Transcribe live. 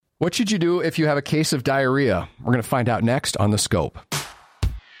What should you do if you have a case of diarrhea? We're going to find out next on The Scope.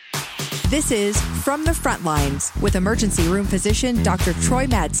 This is From the Front Lines with emergency room physician Dr. Troy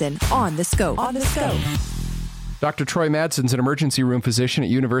Madsen on The Scope. Dr. Troy Madsen's an emergency room physician at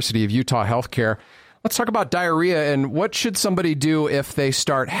University of Utah Healthcare. Let's talk about diarrhea and what should somebody do if they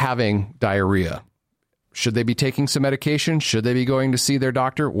start having diarrhea? Should they be taking some medication? Should they be going to see their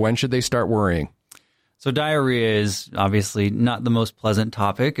doctor? When should they start worrying? So diarrhea is obviously not the most pleasant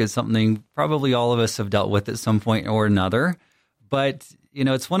topic. It's something probably all of us have dealt with at some point or another. But,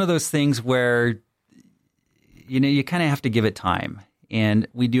 it's one of those things where, you kind of have to give it time. And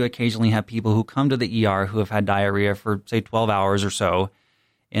we do occasionally have people who come to the ER who have had diarrhea for, say, 12 hours or so,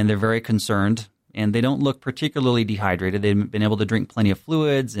 and they're very concerned. And they don't look particularly dehydrated. They've been able to drink plenty of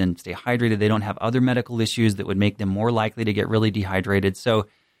fluids and stay hydrated. They don't have other medical issues that would make them more likely to get really dehydrated. So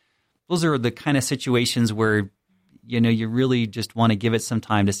those are the kind of situations where, you really just want to give it some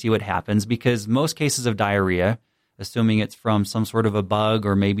time to see what happens, because most cases of diarrhea, assuming it's from some sort of a bug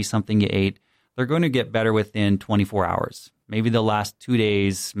or maybe something you ate, they're going to get better within 24 hours. Maybe they'll last 2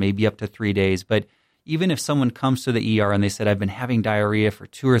 days, maybe up to 3 days. But even if someone comes to the ER and they said, I've been having diarrhea for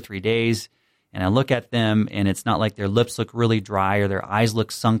 2 or 3 days, and I look at them and it's not like their lips look really dry or their eyes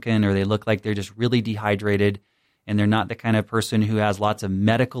look sunken or they look like they're just really dehydrated, and they're not the kind of person who has lots of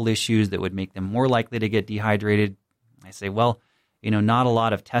medical issues that would make them more likely to get dehydrated, I say, well, not a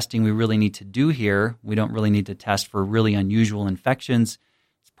lot of testing we really need to do here. We don't really need to test for really unusual infections.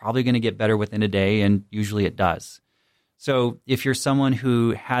 It's probably going to get better within a day, and usually it does. So if you're someone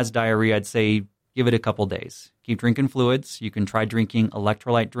who has diarrhea, I'd say give it a couple days. Keep drinking fluids. You can try drinking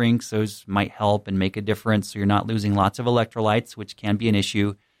electrolyte drinks. Those might help and make a difference so you're not losing lots of electrolytes, which can be an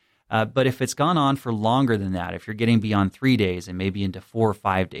issue. But if it's gone on for longer than that, if you're getting beyond 3 days and maybe into 4 or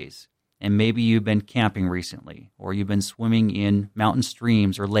 5 days, and maybe you've been camping recently, or you've been swimming in mountain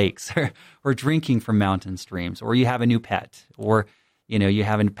streams or lakes, or drinking from mountain streams, or you have a new pet, or you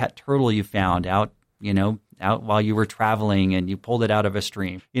have a pet turtle you found out while you were traveling and you pulled it out of a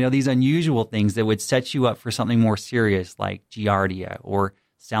stream. These unusual things that would set you up for something more serious like Giardia or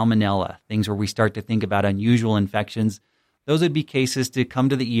Salmonella, things where we start to think about unusual infections. Those would be cases to come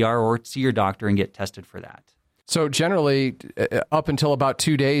to the ER or see your doctor and get tested for that. So generally, up until about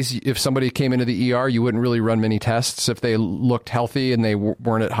 2 days, if somebody came into the ER, you wouldn't really run many tests. If they looked healthy and they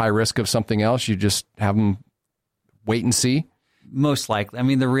weren't at high risk of something else, you just have them wait and see? Most likely. I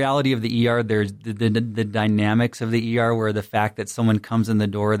mean, the reality of the ER, there's the dynamics of the ER where the fact that someone comes in the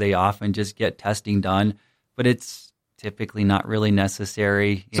door, they often just get testing done, but it's typically not really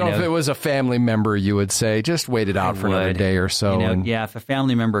necessary. So if it was a family member, you would say, just wait it out for another day or so. Yeah, if a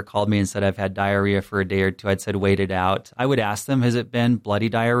family member called me and said, I've had diarrhea for a day or two, I'd said, wait it out. I would ask them, has it been bloody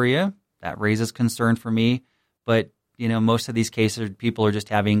diarrhea? That raises concern for me. But, most of these cases, people are just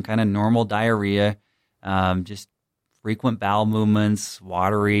having kind of normal diarrhea, just frequent bowel movements,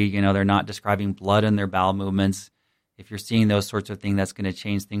 watery, they're not describing blood in their bowel movements. If you're seeing those sorts of things, that's going to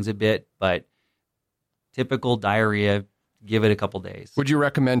change things a bit. But typical diarrhea, give it a couple days. Would you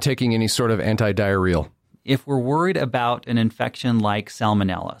recommend taking any sort of antidiarrheal? If we're worried about an infection like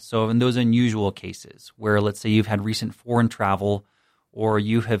Salmonella, so in those unusual cases where, let's say, you've had recent foreign travel or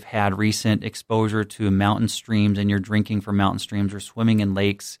you have had recent exposure to mountain streams and you're drinking from mountain streams or swimming in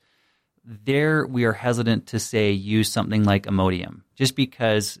lakes, there we are hesitant to say use something like Imodium, just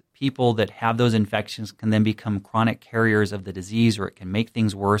because people that have those infections can then become chronic carriers of the disease, or it can make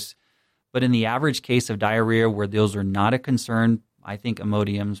things worse. But in the average case of diarrhea where those are not a concern, I think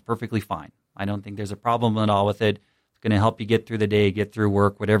Imodium is perfectly fine. I don't think there's a problem at all with it. It's going to help you get through the day, get through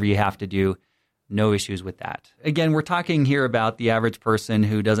work, whatever you have to do. No issues with that. Again, we're talking here about the average person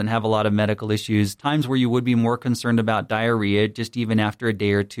who doesn't have a lot of medical issues. Times where you would be more concerned about diarrhea, just even after a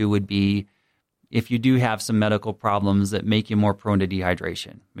day or two, would be if you do have some medical problems that make you more prone to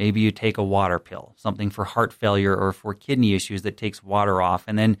dehydration. Maybe you take a water pill, something for heart failure or for kidney issues that takes water off,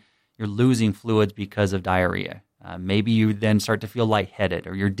 and then you're losing fluids because of diarrhea. Maybe you then start to feel lightheaded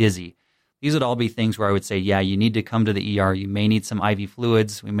or you're dizzy. These would all be things where I would say, yeah, you need to come to the ER. You may need some IV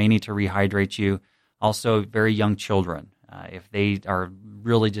fluids. We may need to rehydrate you. Also, very young children. If they are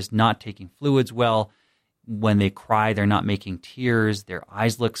really just not taking fluids well, when they cry, they're not making tears. Their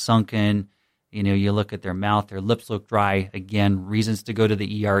eyes look sunken. You look at their mouth, their lips look dry. Again, reasons to go to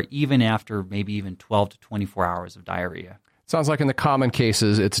the ER even after maybe even 12 to 24 hours of diarrhea. Sounds like in the common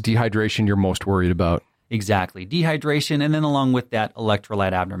cases, it's dehydration you're most worried about. Exactly. Dehydration, and then along with that,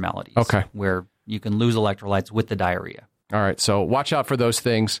 electrolyte abnormalities. Okay. Where you can lose electrolytes with the diarrhea. All right. So watch out for those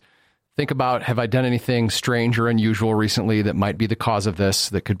things. Think about, have I done anything strange or unusual recently that might be the cause of this,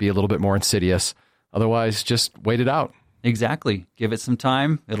 that could be a little bit more insidious? Otherwise, just wait it out. Exactly. Give it some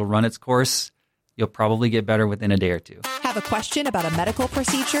time. It'll run its course. You'll probably get better within a day or two. Have a question about a medical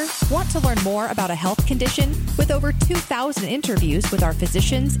procedure? Want to learn more about a health condition? With over 2,000 interviews with our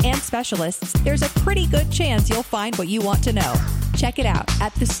physicians and specialists, there's a pretty good chance you'll find what you want to know. Check it out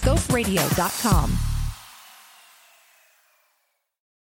at thescoperadio.com.